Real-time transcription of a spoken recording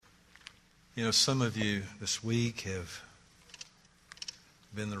You know, some of you this week have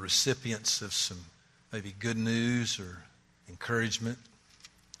been the recipients of some maybe good news or encouragement.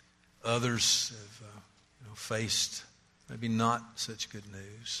 Others have faced maybe not such good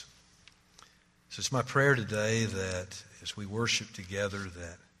news. So it's my prayer today that as we worship together,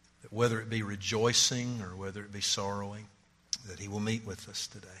 that whether it be rejoicing or whether it be sorrowing, that He will meet with us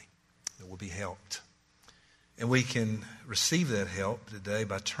today, that we'll be helped. And we can receive that help today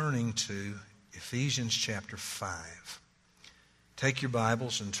by turning to Ephesians chapter 5. Take your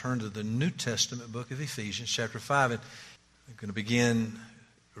Bibles and turn to the New Testament book of Ephesians chapter 5. And I'm going to begin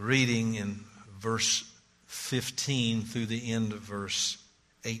reading in verse 15 through the end of verse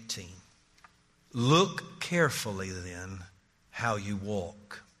 18. Look carefully then how you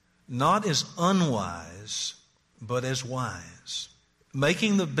walk, not as unwise, but as wise,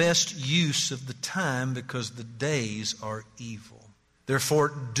 making the best use of the time because the days are evil.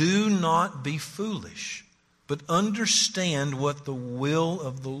 Therefore, do not be foolish, but understand what the will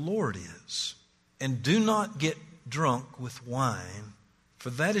of the Lord is. And do not get drunk with wine, for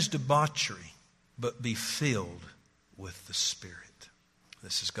that is debauchery, but be filled with the Spirit.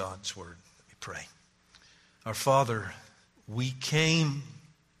 This is God's word. Let me pray. Our Father, we came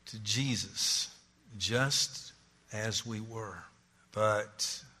to Jesus just as we were.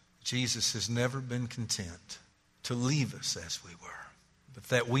 But Jesus has never been content to leave us as we were, but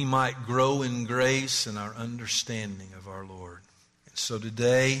that we might grow in grace and our understanding of our Lord. And so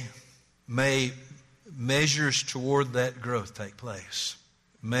today, may measures toward that growth take place.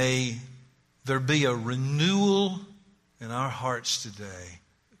 May there be a renewal in our hearts today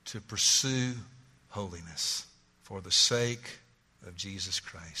to pursue holiness for the sake of Jesus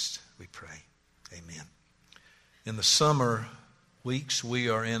Christ, we pray. Amen. In the summer weeks, we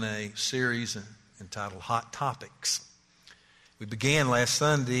are in a series entitled Hot Topics. We began last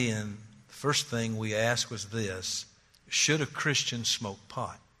Sunday, and the first thing we asked was this: should a Christian smoke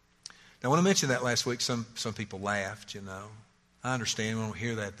pot? Now, when I mentioned that last week, some people laughed, you know. I understand, we don't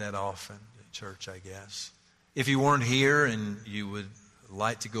hear that often at church, I guess. If you weren't here and you would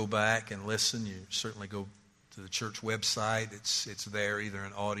like to go back and listen, you certainly go to the church website. It's there either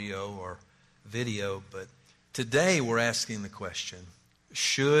in audio or video, but today we're asking the question,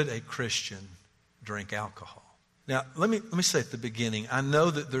 should a Christian drink alcohol? Now, let me say at the beginning, I know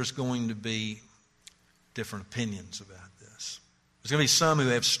that there's going to be different opinions about this. There's going to be some who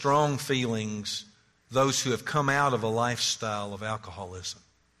have strong feelings, those who have come out of a lifestyle of alcoholism,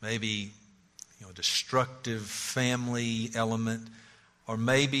 maybe a destructive family element, or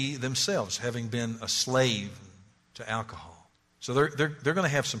maybe themselves having been a slave to alcohol. So they're going to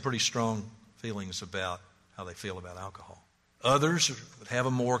have some pretty strong feelings about how they feel about alcohol. Others would have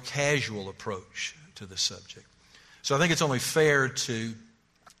a more casual approach to the subject. So I think it's only fair to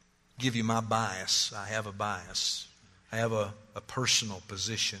give you my bias. I have a bias. I have a personal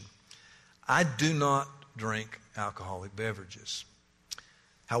position. I do not drink alcoholic beverages.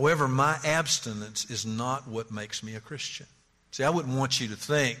 However, my abstinence is not what makes me a Christian. See, I wouldn't want you to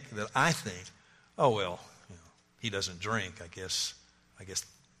think that I think, oh, well, he doesn't drink. I guess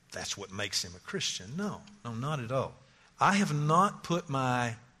that's what makes him a Christian. No, not at all. I have not put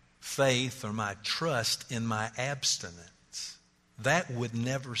my faith or my trust in my abstinence. That would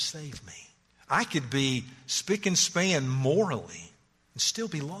never save me. I could be spick and span morally and still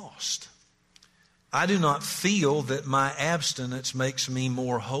be lost. I do not feel that my abstinence makes me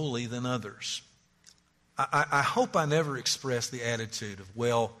more holy than others. I hope I never express the attitude of,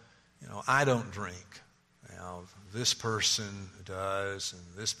 well, I don't drink. Now, this person does, and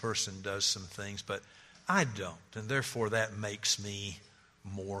this person does some things, but I don't, and therefore that makes me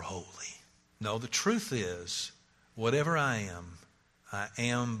more holy. No, the truth is, whatever I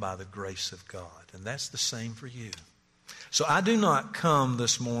am by the grace of God, and that's the same for you. So I do not come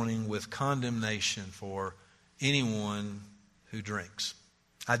this morning with condemnation for anyone who drinks.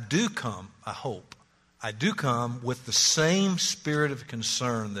 I do come with the same spirit of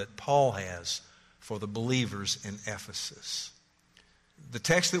concern that Paul has for the believers in Ephesus. The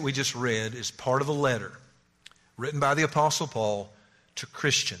text that we just read is part of a letter written by the Apostle Paul to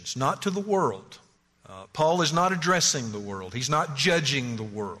Christians, not to the world. Paul is not addressing the world. He's not judging the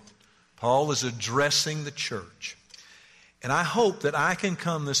world. Paul is addressing the church. And I hope that I can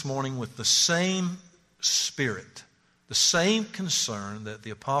come this morning with the same spirit, the same concern that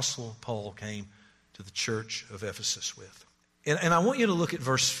the Apostle Paul came to the church of Ephesus with. And I want you to look at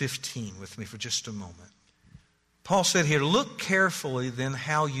verse 15 with me for just a moment. Paul said here, look carefully then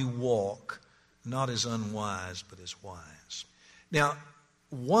how you walk, not as unwise, but as wise. Now,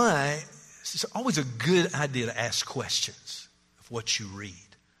 why? It's always a good idea to ask questions of what you read.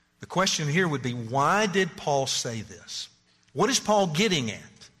 The question here would be, why did Paul say this? What is Paul getting at?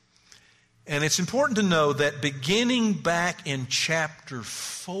 And it's important to know that beginning back in chapter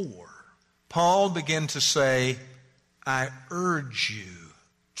 4, Paul began to say, I urge you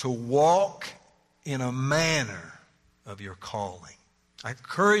to walk in a manner of your calling. I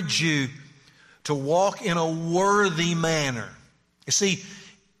encourage you to walk in a worthy manner. You see,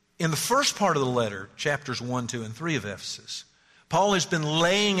 in the first part of the letter, chapters 1, 2, and 3 of Ephesus, Paul has been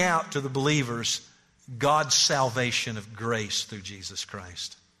laying out to the believers God's salvation of grace through Jesus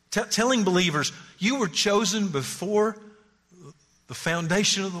Christ. Telling believers, you were chosen before the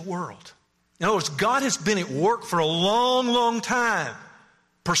foundation of the world. In other words, God has been at work for a long, long time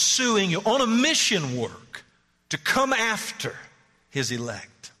pursuing you on a mission work to come after His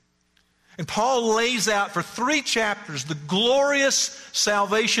elect. And Paul lays out for 3 chapters the glorious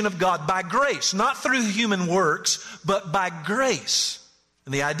salvation of God by grace, not through human works, but by grace.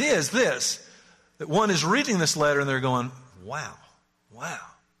 And the idea is this, that one is reading this letter and they're going, wow,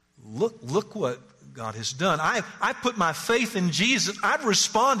 look what God has done. I put my faith in Jesus. I've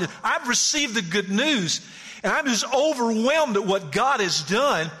responded. I've received the good news. And I'm just overwhelmed at what God has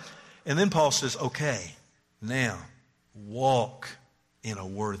done. And then Paul says, okay, now walk in a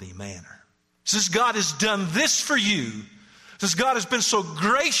worthy manner. Since God has done this for you, since God has been so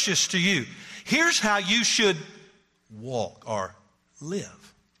gracious to you, here's how you should walk or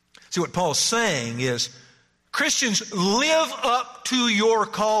live. See, what Paul's saying is, Christians, live up to your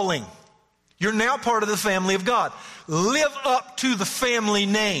calling. You're now part of the family of God. Live up to the family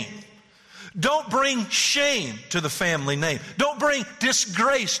name. Don't bring shame to the family name. Don't bring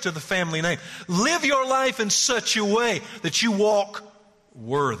disgrace to the family name. Live your life in such a way that you walk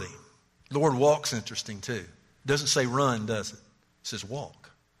worthy. The word walk's interesting too. It doesn't say run, does it? It says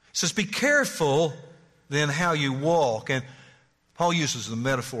walk. It says be careful then how you walk. And Paul uses the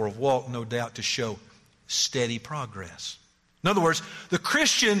metaphor of walk, no doubt, to show steady progress. In other words, the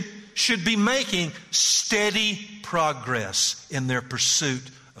Christian should be making steady progress in their pursuit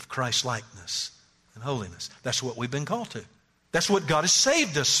of Christ-likeness and holiness. That's what we've been called to. That's what God has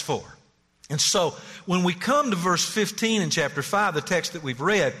saved us for. And so, when we come to verse 15 in chapter 5, the text that we've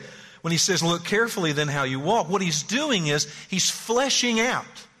read, when he says, look carefully then how you walk, what he's doing is he's fleshing out.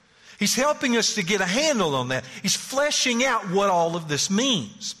 He's helping us to get a handle on that. He's fleshing out what all of this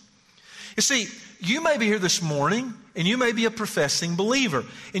means. You see, you may be here this morning, and you may be a professing believer,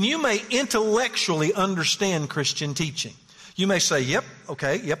 and you may intellectually understand Christian teaching. You may say, yep,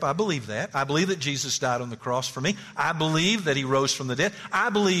 I believe that. I believe that Jesus died on the cross for me. I believe that He rose from the dead. I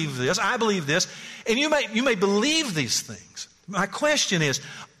believe this. And you may believe these things. My question is,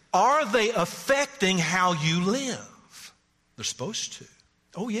 are they affecting how you live? They're supposed to.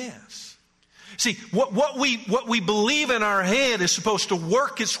 Oh, yes. See, what we believe in our head is supposed to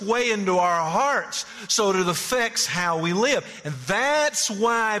work its way into our hearts so that it affects how we live. And that's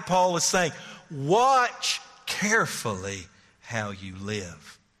why Paul is saying, watch carefully how you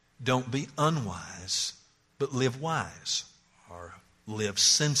live. Don't be unwise, but live wise, or live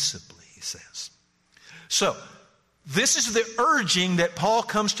sensibly, he says. So, this is the urging that Paul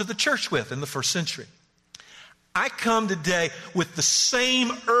comes to the church with in the first century. I come today with the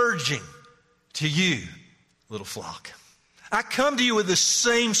same urging to you, little flock. I come to you with the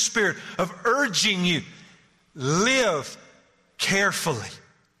same spirit of urging you, live carefully.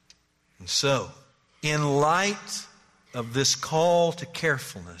 And so, in light of this call to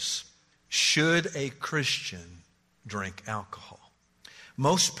carefulness, should a Christian drink alcohol?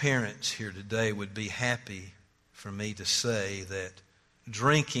 Most parents here today would be happy for me to say that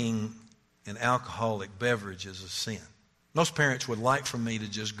drinking an alcoholic beverage is a sin. Most parents would like for me to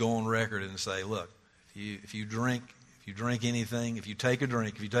just go on record and say, look, if you drink anything, if you take a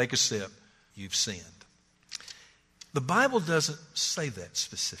drink, if you take a sip, you've sinned. The Bible doesn't say that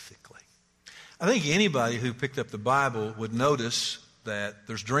specifically. I think anybody who picked up the Bible would notice that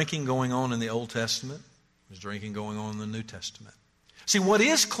there's drinking going on in the Old Testament, there's drinking going on in the New Testament. See, what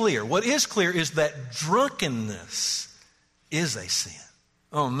is clear is that drunkenness is a sin.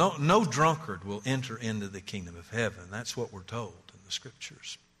 Oh, no drunkard will enter into the kingdom of heaven. That's what we're told in the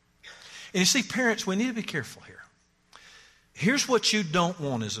Scriptures. And you see, parents, we need to be careful here. Here's what you don't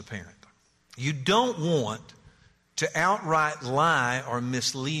want as a parent. You don't want to outright lie or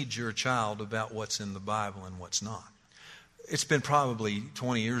mislead your child about what's in the Bible and what's not. It's been probably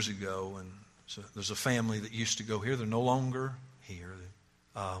 20 years ago, and so there's a family that used to go here. They're no longer here.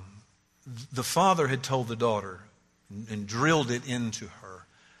 The father had told the daughter and drilled it into her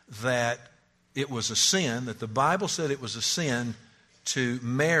that it was a sin, that the Bible said it was a sin to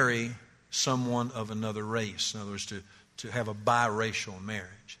marry someone of another race. In other words, to have a biracial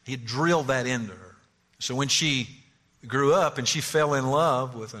marriage. He had drilled that into her. So when she grew up and she fell in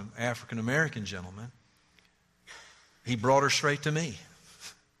love with an African-American gentleman, he brought her straight to me.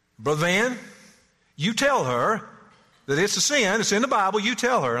 Brother Van, you tell her that it's a sin. It's in the Bible. You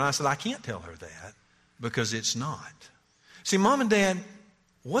tell her. And I said, I can't tell her that because it's not. See, Mom and Dad,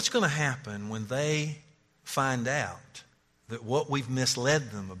 what's going to happen when they find out that what we've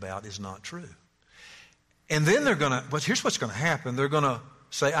misled them about is not true? And then but here's what's going to happen. They're going to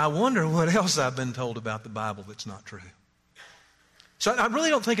say, I wonder what else I've been told about the Bible that's not true. So I really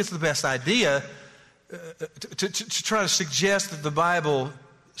don't think it's the best idea to try to suggest that the Bible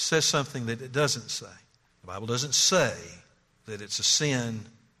says something that it doesn't say. The Bible doesn't say that it's a sin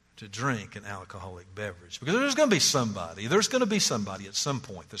to drink an alcoholic beverage. Because there's going to be somebody at some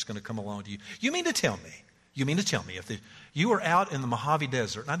point that's going to come along to you. You mean to tell me if you were out in the Mojave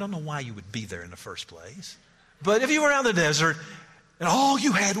Desert, and I don't know why you would be there in the first place, but if you were out in the desert and all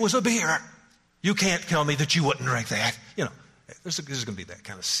you had was a beer, you can't tell me that you wouldn't drink that. There's going to be that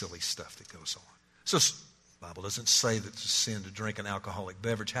kind of silly stuff that goes on. So the Bible doesn't say that it's a sin to drink an alcoholic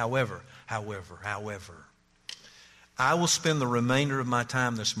beverage. However, I will spend the remainder of my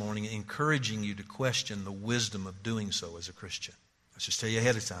time this morning encouraging you to question the wisdom of doing so as a Christian. Let's just tell you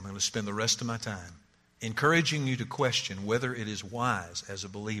ahead of time, I'm going to spend the rest of my time encouraging you to question whether it is wise as a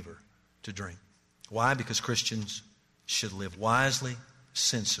believer to drink. Why? Because Christians should live wisely,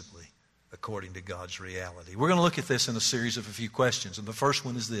 sensibly, according to God's reality. We're going to look at this in a series of a few questions, and the first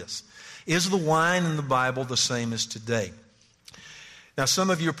one is this. Is the wine in the Bible the same as today? Now, some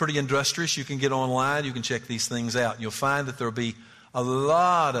of you are pretty industrious. You can get online. You can check these things out. You'll find that there will be a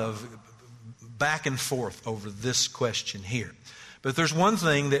lot of back and forth over this question here. But there's one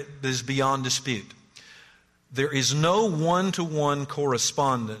thing that is beyond dispute. There is no one-to-one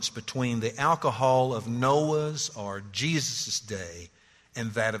correspondence between the alcohol of Noah's or Jesus' day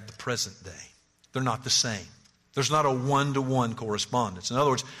and that of the present day. They're not the same. There's not a one-to-one correspondence. In other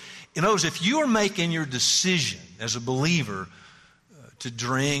words, if you are making your decision as a believer to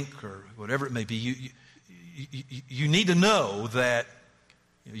drink or whatever it may be, you need to know that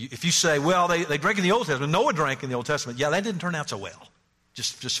if you say, well, they drank in the Old Testament, Noah drank in the Old Testament, yeah, that didn't turn out so well.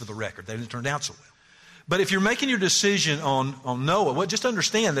 Just for the record, that didn't turn out so well. But if you're making your decision on Noah, well, just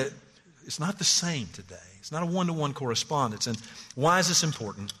understand that it's not the same today. It's not a one-to-one correspondence. And why is this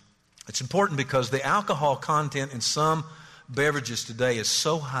important? It's important because the alcohol content in some beverages today is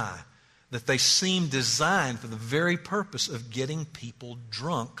so high that they seem designed for the very purpose of getting people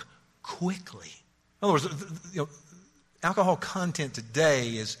drunk quickly. In other words, alcohol content today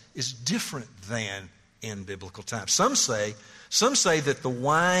is different than in biblical times. Some say that the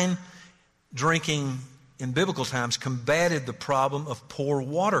wine drinking in biblical times combated the problem of poor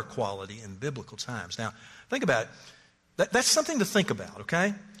water quality in biblical times. Now, think about it. That's something to think about,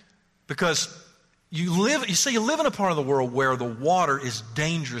 okay? Because you live in a part of the world where the water is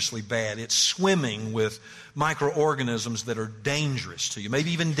dangerously bad. It's swimming with microorganisms that are dangerous to you, maybe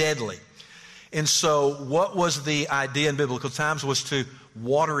even deadly. And so what was the idea in biblical times was to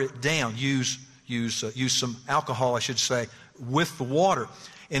water it down, use some alcohol, I should say, with the water.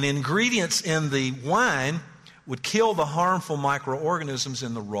 And ingredients in the wine would kill the harmful microorganisms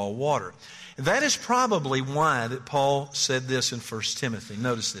in the raw water. And that is probably why that Paul said this in 1 Timothy.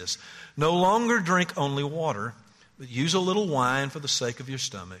 Notice this. No longer drink only water, but use a little wine for the sake of your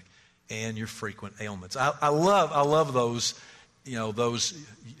stomach and your frequent ailments. I love those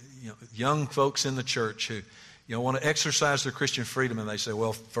young folks in the church who want to exercise their Christian freedom, and they say,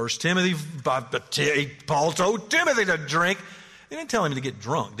 well, 1 Timothy, Paul told Timothy to drink. He didn't tell him to get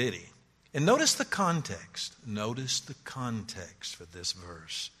drunk, did he? And notice the context. Notice the context for this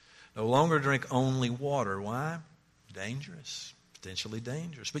verse. No longer drink only water. Why? Dangerous. Potentially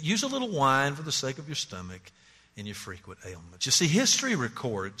dangerous. But use a little wine for the sake of your stomach and your frequent ailments. You see, history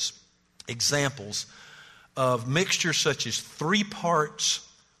records examples of mixtures such as 3 parts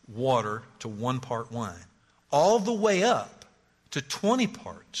water to 1 part wine, all the way up to 20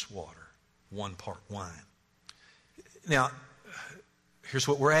 parts water, 1 part wine. Now, here's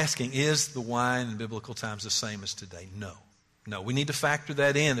what we're asking. Is the wine in biblical times the same as today? No. No, we need to factor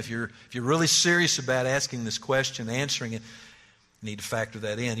that in. If you're really serious about asking this question, answering it, you need to factor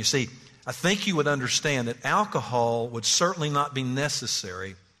that in. You see, I think you would understand that alcohol would certainly not be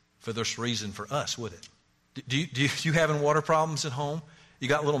necessary for this reason for us, would it? Do you having water problems at home? You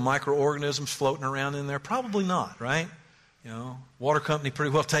got little microorganisms floating around in there? Probably not, right? Water company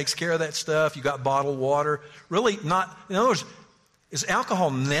pretty well takes care of that stuff. You got bottled water. Really not. In other words, is alcohol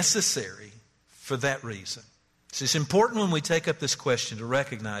necessary for that reason? So it's important when we take up this question to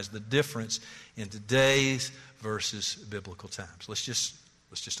recognize the difference in today's versus biblical times. Let's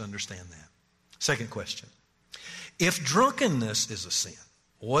just understand that. Second question. If drunkenness is a sin,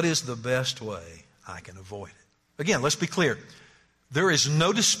 what is the best way I can avoid it? Again, let's be clear. There is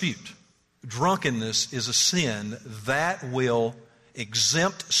no dispute. Drunkenness is a sin that will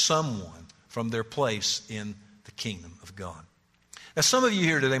exempt someone from their place in the kingdom of God. Now, some of you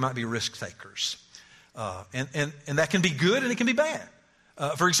here today might be risk takers. And that can be good and it can be bad.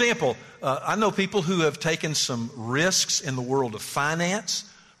 For example, I know people who have taken some risks in the world of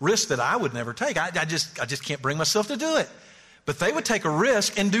finance, risks that I would never take. I just can't bring myself to do it. But they would take a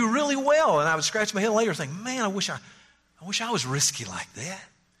risk and do really well. And I would scratch my head later and think, man, I wish I was risky like that.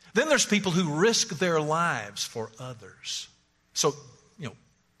 Then there's people who risk their lives for others. So,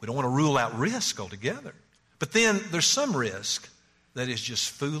 we don't want to rule out risk altogether. But then there's some risk that is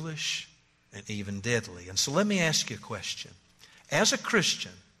just foolish and even deadly. And so let me ask you a question. As a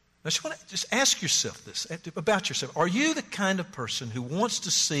Christian, I just want to just ask yourself this about yourself. Are you the kind of person who wants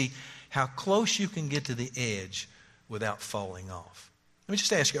to see how close you can get to the edge without falling off? Let me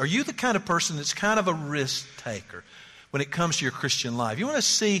just ask you, are you the kind of person that's kind of a risk taker when it comes to your Christian life? You want to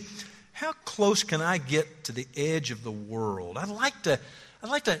see how close can I get to the edge of the world? I'd like to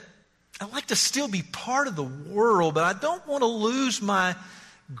still be part of the world, but I don't want to lose my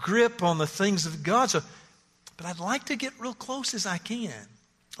grip on the things of God. But I'd like to get real close as I can.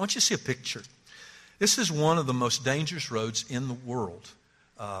 I want you to see a picture. This is one of the most dangerous roads in the world.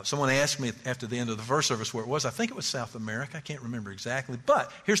 Someone asked me after the end of the first service where it was. I think it was South America. I can't remember exactly.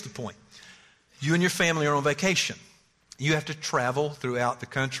 But here's the point. You and your family are on vacation. You have to travel throughout the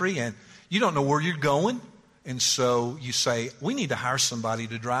country, and you don't know where you're going. And so you say, we need to hire somebody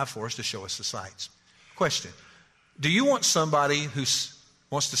to drive for us to show us the sights. Question, do you want somebody who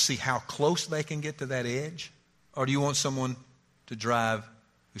wants to see how close they can get to that edge? Or do you want someone to drive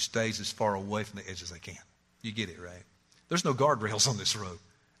who stays as far away from the edge as they can? You get it, right? There's no guardrails on this road.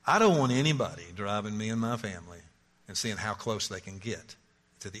 I don't want anybody driving me and my family and seeing how close they can get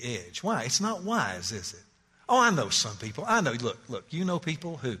to the edge. Why? It's not wise, is it? Oh, I know some people. I know, look, you know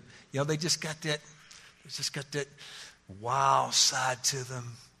people who, they just got that wild side to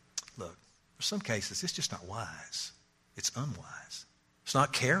them. Look, for some cases, it's just not wise. It's unwise. It's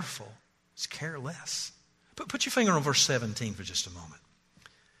not careful. It's careless. But put your finger on verse 17 for just a moment.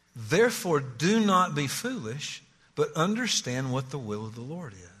 Therefore, do not be foolish, but understand what the will of the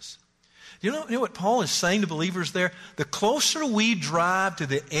Lord is. You know what Paul is saying to believers there? The closer we drive to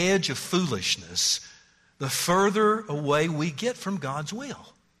the edge of foolishness, the further away we get from God's will.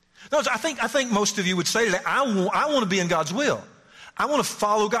 No, I think most of you would say today, I want to be in God's will. I want to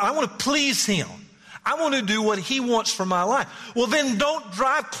follow God. I want to please Him. I want to do what He wants for my life. Well, then don't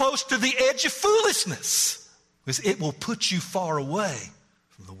drive close to the edge of foolishness, because it will put you far away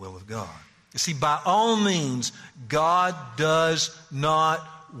from the will of God. You see, by all means, God does not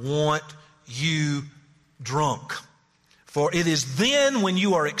want you drunk. For it is then when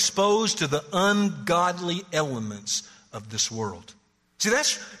you are exposed to the ungodly elements of this world. See,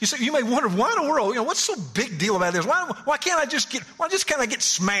 you may wonder, why in the world, what's so big deal about this? Why can't I just get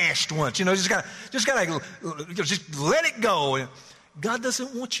smashed once? Just let it go. God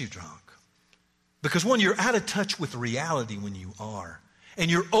doesn't want you drunk. Because when you're out of touch with reality when you are, and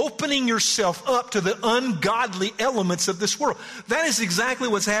you're opening yourself up to the ungodly elements of this world. That is exactly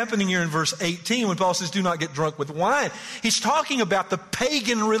what's happening here in verse 18 when Paul says, do not get drunk with wine. He's talking about the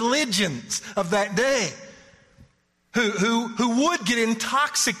pagan religions of that day who would get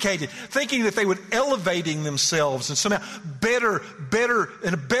intoxicated, thinking that they would elevating themselves and somehow better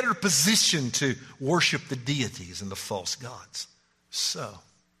in a better position to worship the deities and the false gods. So,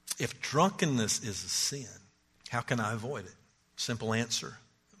 if drunkenness is a sin, how can I avoid it? Simple answer,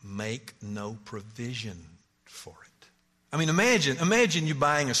 make no provision for it. I mean, imagine you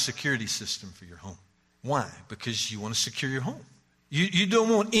buying a security system for your home. Why? Because you want to secure your home. You don't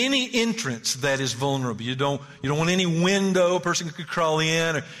want any entrance that is vulnerable. You don't want any window a person could crawl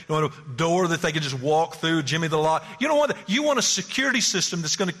in, or you don't want a door that they could just walk through, Jimmy the Lock. You don't want that. You want a security system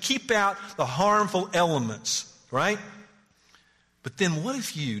that's going to keep out the harmful elements, right? But then what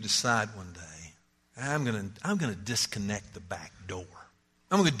if you decide one day, I'm going to disconnect the back door.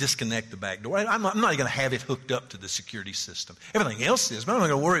 I'm going to disconnect the back door. I'm not going to have it hooked up to the security system. Everything else is, but I'm not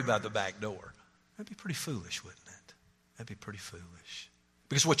going to worry about the back door. That'd be pretty foolish, wouldn't it? That'd be pretty foolish.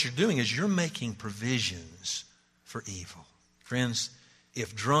 Because what you're doing is you're making provisions for evil. Friends,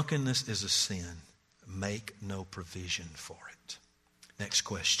 if drunkenness is a sin, make no provision for it. Next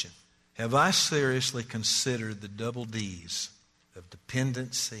question. Have I seriously considered the double D's of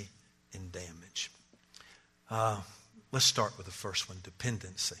dependency and damage? Let's start with the first one,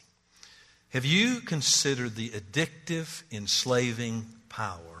 dependency. Have you considered the addictive, enslaving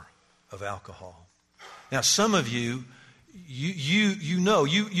power of alcohol? Now, some of you've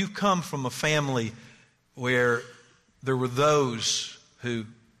come from a family where there were those who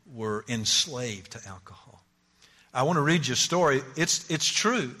were enslaved to alcohol. I want to read you a story. It's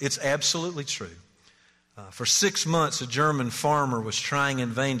true. It's absolutely true. For 6 months, a German farmer was trying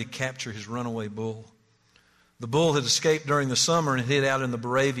in vain to capture his runaway bull. The bull had escaped during the summer and hid out in the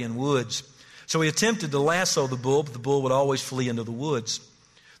Bavarian woods. So he attempted to lasso the bull, but the bull would always flee into the woods.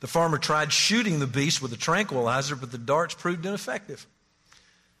 The farmer tried shooting the beast with a tranquilizer, but the darts proved ineffective.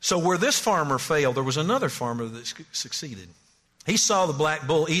 So where this farmer failed, there was another farmer that succeeded. He saw the black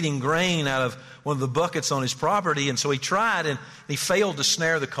bull eating grain out of one of the buckets on his property, and so he tried, and he failed to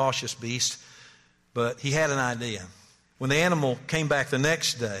snare the cautious beast, but he had an idea. When the animal came back the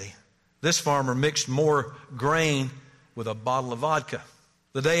next day, this farmer mixed more grain with a bottle of vodka.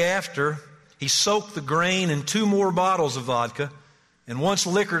 The day after, he soaked the grain in 2 more bottles of vodka, and once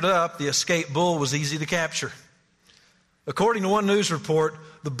liquored up, the escaped bull was easy to capture. According to one news report,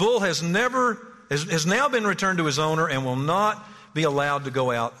 the bull has now been returned to his owner and will not be allowed to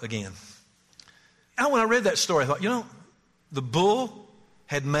go out again. And when I read that story, I thought, the bull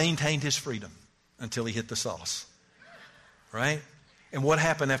had maintained his freedom until he hit the sauce. Right? And what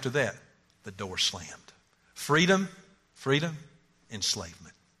happened after that? The door slammed. Freedom,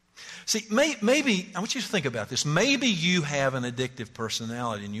 enslavement. See, maybe, I want you to think about this. Maybe you have an addictive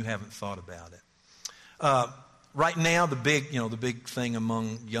personality and you haven't thought about it. Right now, the big thing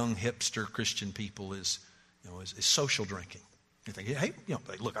among young hipster Christian people is social drinking. You think, hey,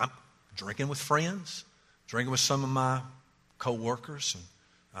 look, I'm drinking with friends, drinking with some of my co-workers,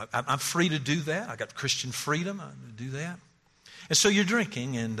 and I'm free to do that. I got Christian freedom to do that. And so you're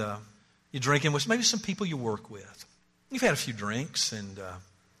drinking, and you're drinking with maybe some people you work with. You've had a few drinks, and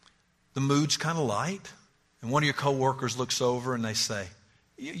the mood's kind of light. And one of your coworkers looks over, and they say,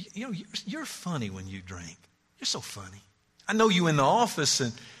 you're funny when you drink. You're so funny. I know you in the office,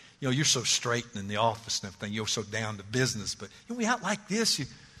 and you're so straight in the office and everything. You're so down to business, but we out like this.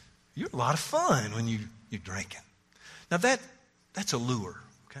 You're a lot of fun when you're drinking. Now that's a lure,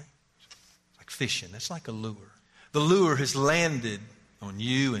 okay? It's like fishing. That's like a lure. The lure has landed on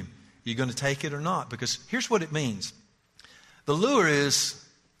you, and you're going to take it or not, because here's what it means. The lure is,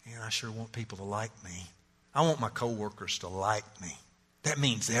 I sure want people to like me. I want my coworkers to like me. That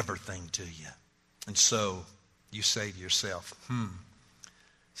means everything to you. And so you say to yourself,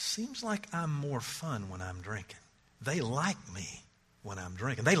 seems like I'm more fun when I'm drinking. They like me when I'm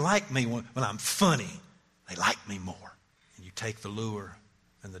drinking. They like me when I'm funny. They like me more. And you take the lure,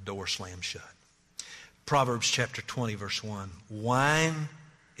 and the door slams shut. Proverbs chapter 20, verse 1. Wine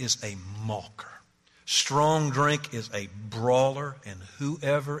is a mocker. Strong drink is a brawler, and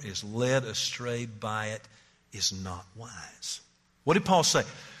whoever is led astray by it is not wise. What did Paul say?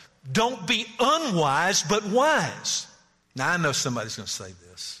 Don't be unwise, but wise. Now, I know somebody's going to say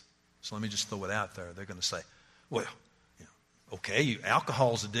this, so let me just throw it out there. They're going to say, well, okay,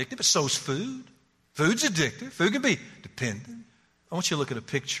 alcohol's addictive, but so's food. Food's addictive. Food can be dependent. I want you to look at a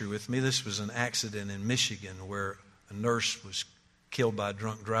picture with me. This was an accident in Michigan where a nurse was killed by a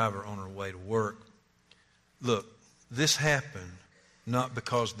drunk driver on her way to work. Look, this happened not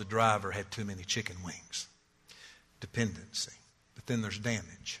because the driver had too many chicken wings. Dependency. But then there's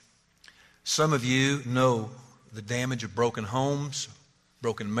damage. Some of you know the damage of broken homes,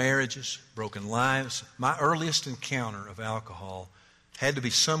 broken marriages, broken lives. My earliest encounter of alcohol had to be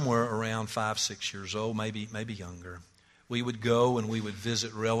somewhere around 5, 6 years old, maybe younger. We would go and we would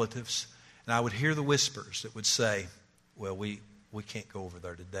visit relatives, and I would hear the whispers that would say, well, we can't go over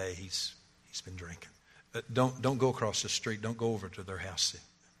there today. He's been drinking. Don't go across the street. Don't go over to their house.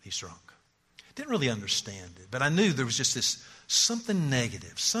 He's drunk. Didn't really understand it, but I knew there was just this something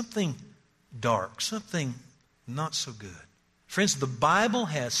negative, something dark, something not so good. Friends, the Bible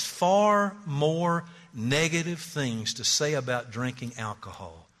has far more negative things to say about drinking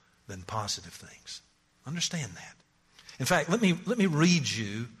alcohol than positive things. Understand that. In fact, let me read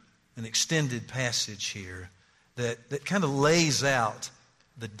you an extended passage here that kind of lays out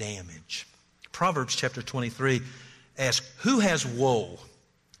the damage. Proverbs chapter 23 asks, who has woe?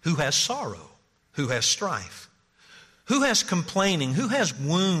 Who has sorrow? Who has strife? Who has complaining? Who has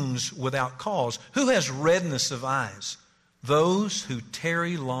wounds without cause? Who has redness of eyes? Those who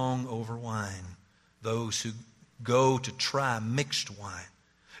tarry long over wine. Those who go to try mixed wine.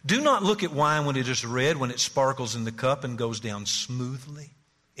 Do not look at wine when it is red, when it sparkles in the cup and goes down smoothly.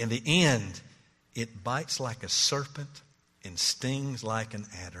 In the end, it bites like a serpent and stings like an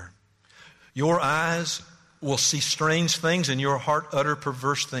adder. Your eyes will see strange things, and your heart utter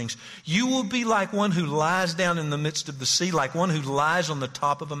perverse things. You will be like one who lies down in the midst of the sea, like one who lies on the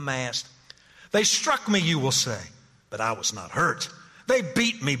top of a mast. They struck me, you will say, but I was not hurt. They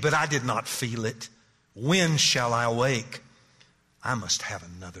beat me, but I did not feel it. When shall I awake? I must have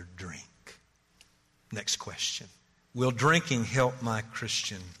another drink. Next question. Will drinking help my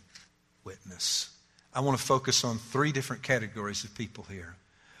Christian witness? I want to focus on 3 different categories of people here.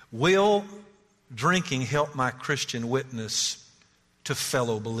 Will drinking help my Christian witness to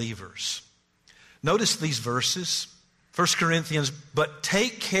fellow believers? Notice these verses. 1 Corinthians, but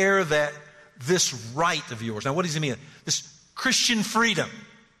take care that this right of yours. Now what does he mean? This Christian freedom.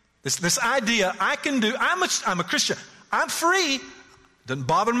 This idea I can do. I'm a Christian. I'm free. Doesn't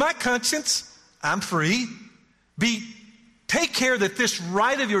bother my conscience. I'm free. Take care that this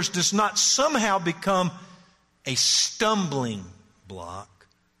right of yours does not somehow become a stumbling block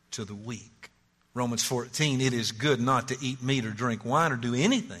to the weak. Romans 14, it is good not to eat meat or drink wine or do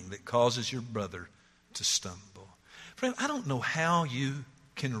anything that causes your brother to stumble. Friend, I don't know how you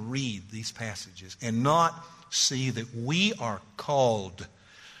can read these passages and not see that we are called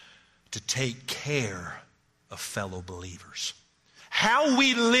to take care of fellow believers. How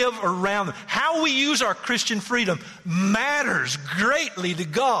we live around them, how we use our Christian freedom matters greatly to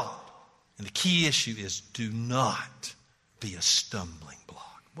God. And the key issue is do not be a stumbling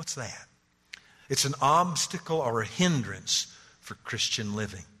block. What's that? It's an obstacle or a hindrance for Christian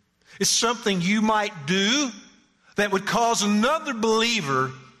living. It's something you might do that would cause another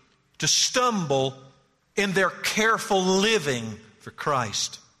believer to stumble in their careful living for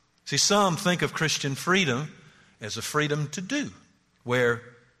Christ. See, some think of Christian freedom as a freedom to do, where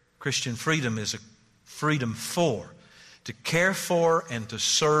Christian freedom is a freedom to care for and to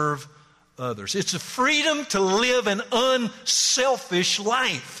serve others. It's a freedom to live an unselfish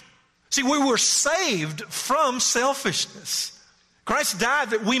life. See, we were saved from selfishness. Christ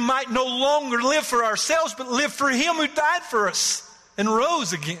died that we might no longer live for ourselves, but live for Him who died for us and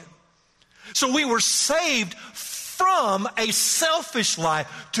rose again. So we were saved from a selfish life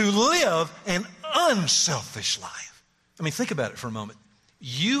to live an unselfish life. I mean, think about it for a moment.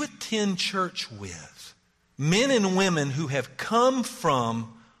 You attend church with men and women who have come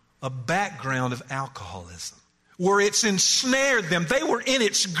from a background of alcoholism, where it's ensnared them. They were in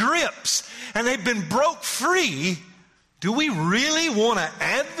its grips, and they've been broke free. Do we really want to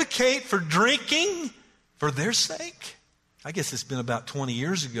advocate for drinking for their sake? I guess it's been about 20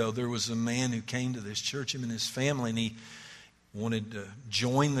 years ago. There was a man who came to this church, him and his family, and he wanted to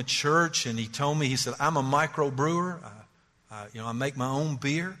join the church. And he told me, he said, I'm a microbrewer. I make my own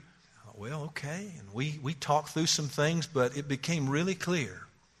beer. Well, okay. And we talked through some things, but it became really clear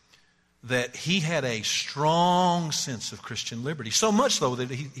that he had a strong sense of Christian liberty. So much, though, that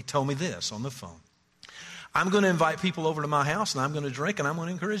he told me this on the phone. I'm going to invite people over to my house, and I'm going to drink, and I'm going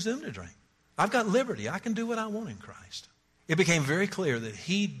to encourage them to drink. I've got liberty. I can do what I want in Christ. It became very clear that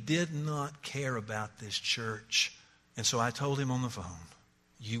he did not care about this church. And so I told him on the phone,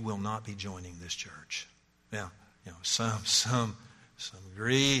 you will not be joining this church. Now, some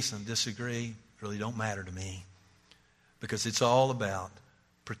agree, some disagree. It really don't matter to me, because it's all about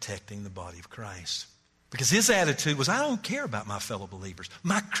protecting the body of Christ. Because his attitude was, I don't care about my fellow believers.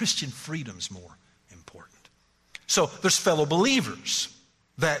 My Christian freedom's more important. So there's fellow believers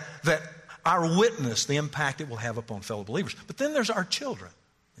that our witness, the impact it will have upon fellow believers. But then there's our children.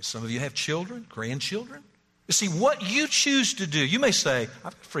 And some of you have children, grandchildren. You see, what you choose to do, you may say, I've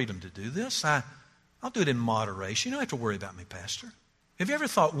got freedom to do this. I'll do it in moderation. You don't have to worry about me, Pastor. Have you ever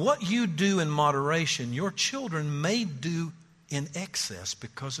thought what you do in moderation, your children may do in excess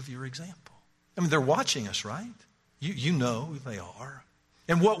because of your example? I mean, they're watching us, right? You know who they are.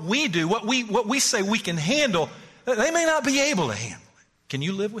 And what we do, what we say we can handle, they may not be able to handle it. Can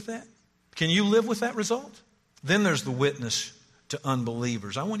you live with that? Can you live with that result? Then there's the witness to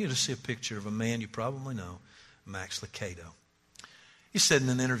unbelievers. I want you to see a picture of a man you probably know, Max Lucado. He said in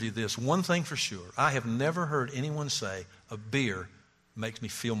an interview this, one thing for sure, I have never heard anyone say a beer makes me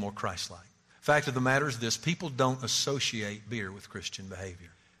feel more Christ-like. Fact of the matter is this, people don't associate beer with Christian behavior.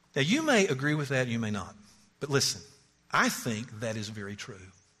 Now, you may agree with that, you may not. But listen, I think that is very true.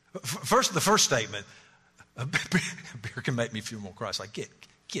 First, the first statement, a beer can make me feel more Christ-like.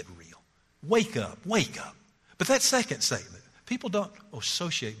 Get real. Wake up. But that second statement, people don't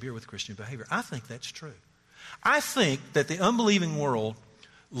associate beer with Christian behavior. I think that's true. I think that the unbelieving world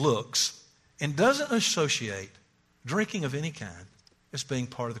looks and doesn't associate drinking of any kind as being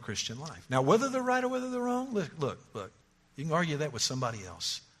part of the Christian life. Now, whether they're right or whether they're wrong, look, you can argue that with somebody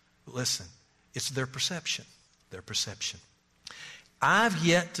else. But listen, it's their perception. I've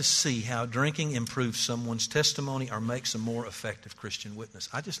yet to see how drinking improves someone's testimony or makes a more effective Christian witness.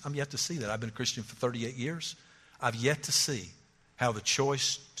 I'm yet to see that. I've been a Christian for 38 years. I've yet to see how the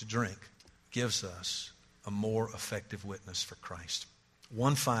choice to drink gives us a more effective witness for Christ.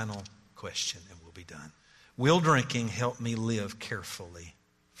 One final question and we'll be done. Will drinking help me live carefully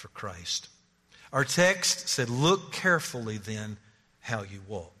for Christ? Our text said, look carefully then how you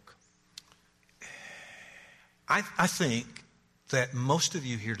walk. I think that most of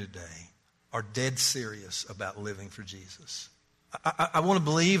you here today are dead serious about living for Jesus. I want to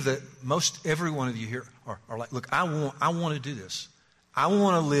believe that most every one of you here are like, look, I want to do this. I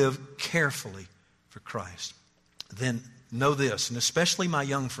want to live carefully for Christ. Then know this, and especially my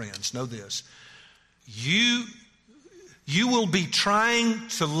young friends, know this. You will be trying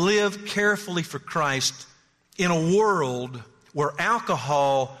to live carefully for Christ in a world where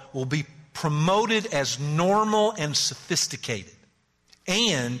alcohol will be promoted as normal and sophisticated.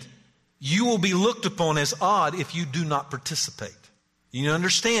 And you will be looked upon as odd if you do not participate. You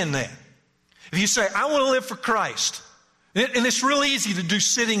understand that? If you say, I want to live for Christ, and it's real easy to do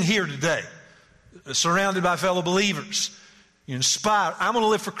sitting here today, surrounded by fellow believers. You're inspired. I want to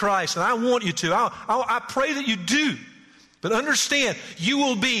live for Christ, and I want you to. I pray that you do. But understand, you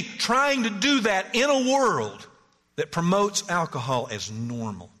will be trying to do that in a world that promotes alcohol as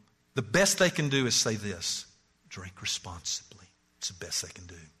normal. The best they can do is say this: drink responsibly. It's the best they can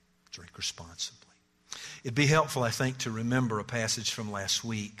do. Drink responsibly. It'd be helpful, I think, to remember a passage from last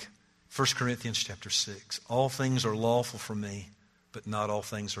week, 1 Corinthians chapter 6. All things are lawful for me, but not all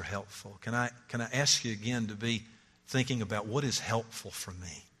things are helpful. Can I ask you again to be thinking about what is helpful for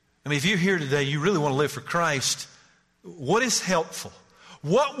me? I mean, if you're here today, you really want to live for Christ, what is helpful?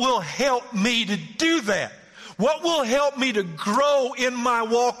 What will help me to do that? What will help me to grow in my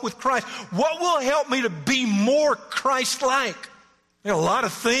walk with Christ? What will help me to be more Christ-like? There are a lot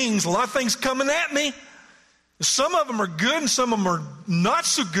of things coming at me. Some of them are good and some of them are not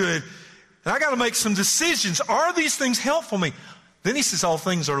so good. And I got to make some decisions. Are these things helpful me? Then he says, all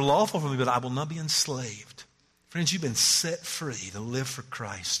things are lawful for me, but I will not be enslaved. Friends, you've been set free to live for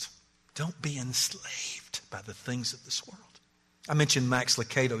Christ. Don't be enslaved by the things of this world. I mentioned Max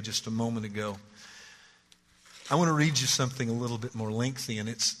Lucado just a moment ago. I want to read you something a little bit more lengthy, and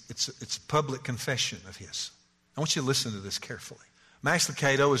it's a public confession of his. I want you to listen to this carefully. Max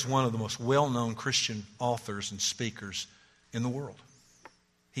Lucado is one of the most well-known Christian authors and speakers in the world.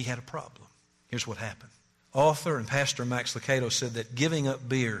 He had a problem. Here's what happened. Author and pastor Max Lucado said that giving up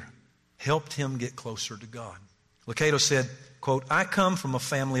beer helped him get closer to God. Lucado said, quote, I come from a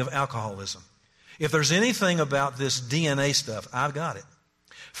family of alcoholism. If there's anything about this DNA stuff, I've got it.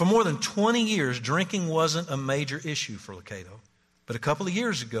 For more than 20 years, drinking wasn't a major issue for Lucado, but a couple of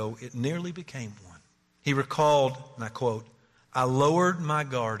years ago, it nearly became one. He recalled, and I quote, I lowered my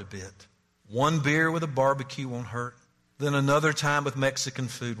guard a bit. One beer with a barbecue won't hurt. Then another time with Mexican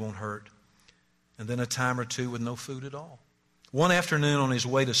food won't hurt. And then a time or two with no food at all. One afternoon on his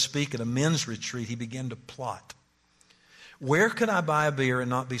way to speak at a men's retreat, he began to plot. Where could I buy a beer and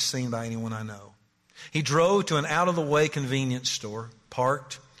not be seen by anyone I know? He drove to an out-of-the-way convenience store,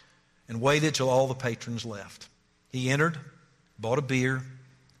 parked, and waited till all the patrons left. He entered, bought a beer,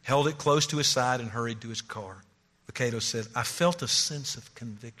 held it close to his side, and hurried to his car. Lucado said, I felt a sense of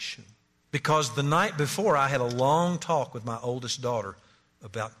conviction because the night before I had a long talk with my oldest daughter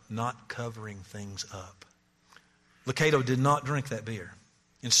about not covering things up. Lucado did not drink that beer.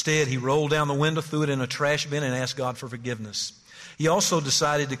 Instead, he rolled down the window, threw it in a trash bin, and asked God for forgiveness. He also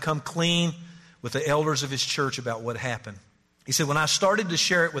decided to come clean with the elders of his church about what happened. He said, when I started to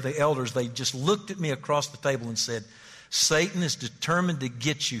share it with the elders, they just looked at me across the table and said, Satan is determined to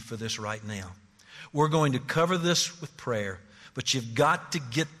get you for this right now. We're going to cover this with prayer, but you've got to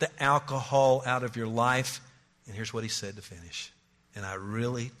get the alcohol out of your life. And here's what he said to finish. And I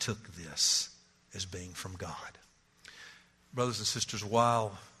really took this as being from God. Brothers and sisters,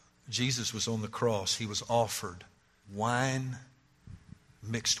 while Jesus was on the cross, he was offered wine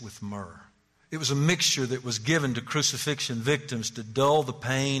mixed with myrrh. It was a mixture that was given to crucifixion victims to dull the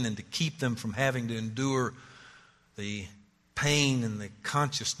pain and to keep them from having to endure the pain and the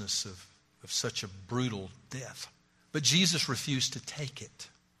consciousness of such a brutal death. But Jesus refused to take it.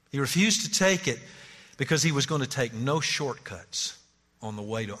 He refused to take it because he was going to take no shortcuts on the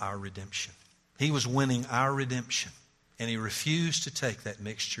way to our redemption. He was winning our redemption, and he refused to take that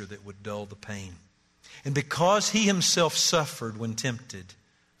mixture that would dull the pain. And because he himself suffered when tempted,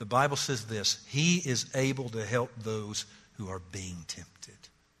 the Bible says this, he is able to help those who are being tempted.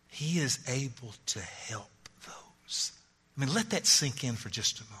 He is able to help those. I mean, let that sink in for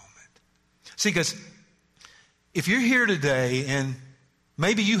just a moment. See, because if you're here today and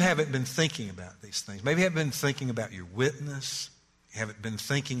Maybe you haven't been thinking about these things. Maybe you haven't been thinking about your witness. You haven't been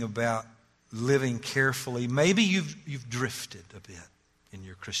thinking about living carefully. Maybe you've drifted a bit in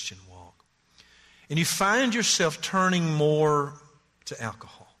your Christian walk. And you find yourself turning more to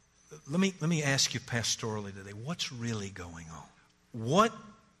alcohol. Let me ask you pastorally today, what's really going on?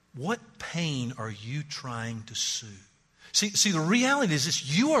 What pain are you trying to soothe? See, the reality is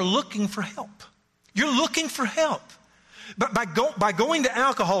this: you are looking for help. You're looking for help. But by going to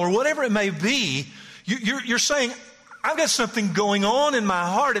alcohol or whatever it may be, you're saying, I've got something going on in my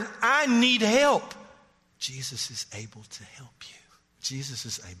heart and I need help. Jesus is able to help you. Jesus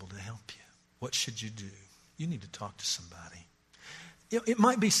is able to help you. What should you do? You need to talk to somebody. It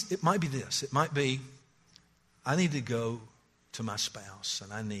might be this. It might be, I need to go to my spouse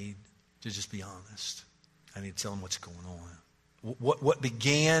and I need to just be honest. I need to tell them what's going on. What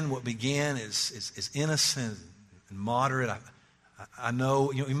began is innocent and moderate. I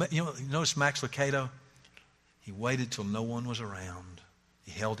know, you notice Max Lucado? He waited till no one was around.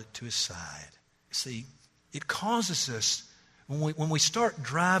 He held it to his side. See, it causes us, when we start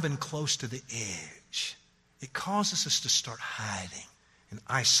driving close to the edge, it causes us to start hiding and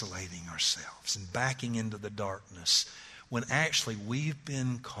isolating ourselves and backing into the darkness when actually we've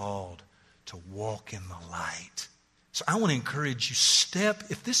been called to walk in the light. So I want to encourage you,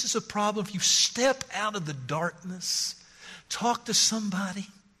 if this is a problem, if you step out of the darkness, talk to somebody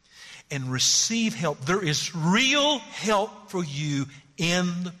and receive help. There is real help for you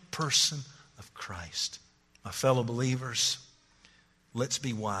in the person of Christ. My fellow believers, let's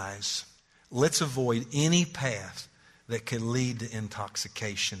be wise. Let's avoid any path that can lead to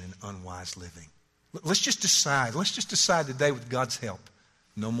intoxication and unwise living. Let's just decide today with God's help,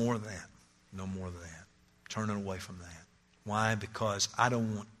 no more of that. No more of that. Turning away from that. Why? Because I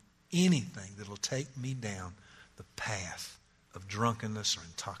don't want anything that will take me down the path of drunkenness or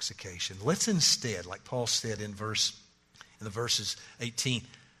intoxication. Let's instead, like Paul said in the verses 18,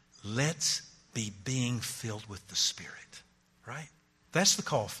 let's be being filled with the Spirit. Right? That's the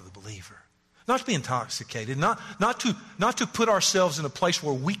call for the believer. Not to be intoxicated, not to put ourselves in a place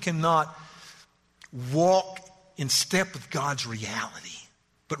where we cannot walk in step with God's reality,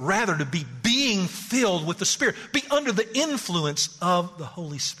 but rather to be being filled with the Spirit, be under the influence of the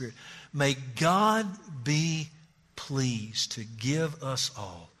Holy Spirit. May God be pleased to give us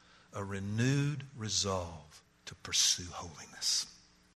all a renewed resolve to pursue holiness.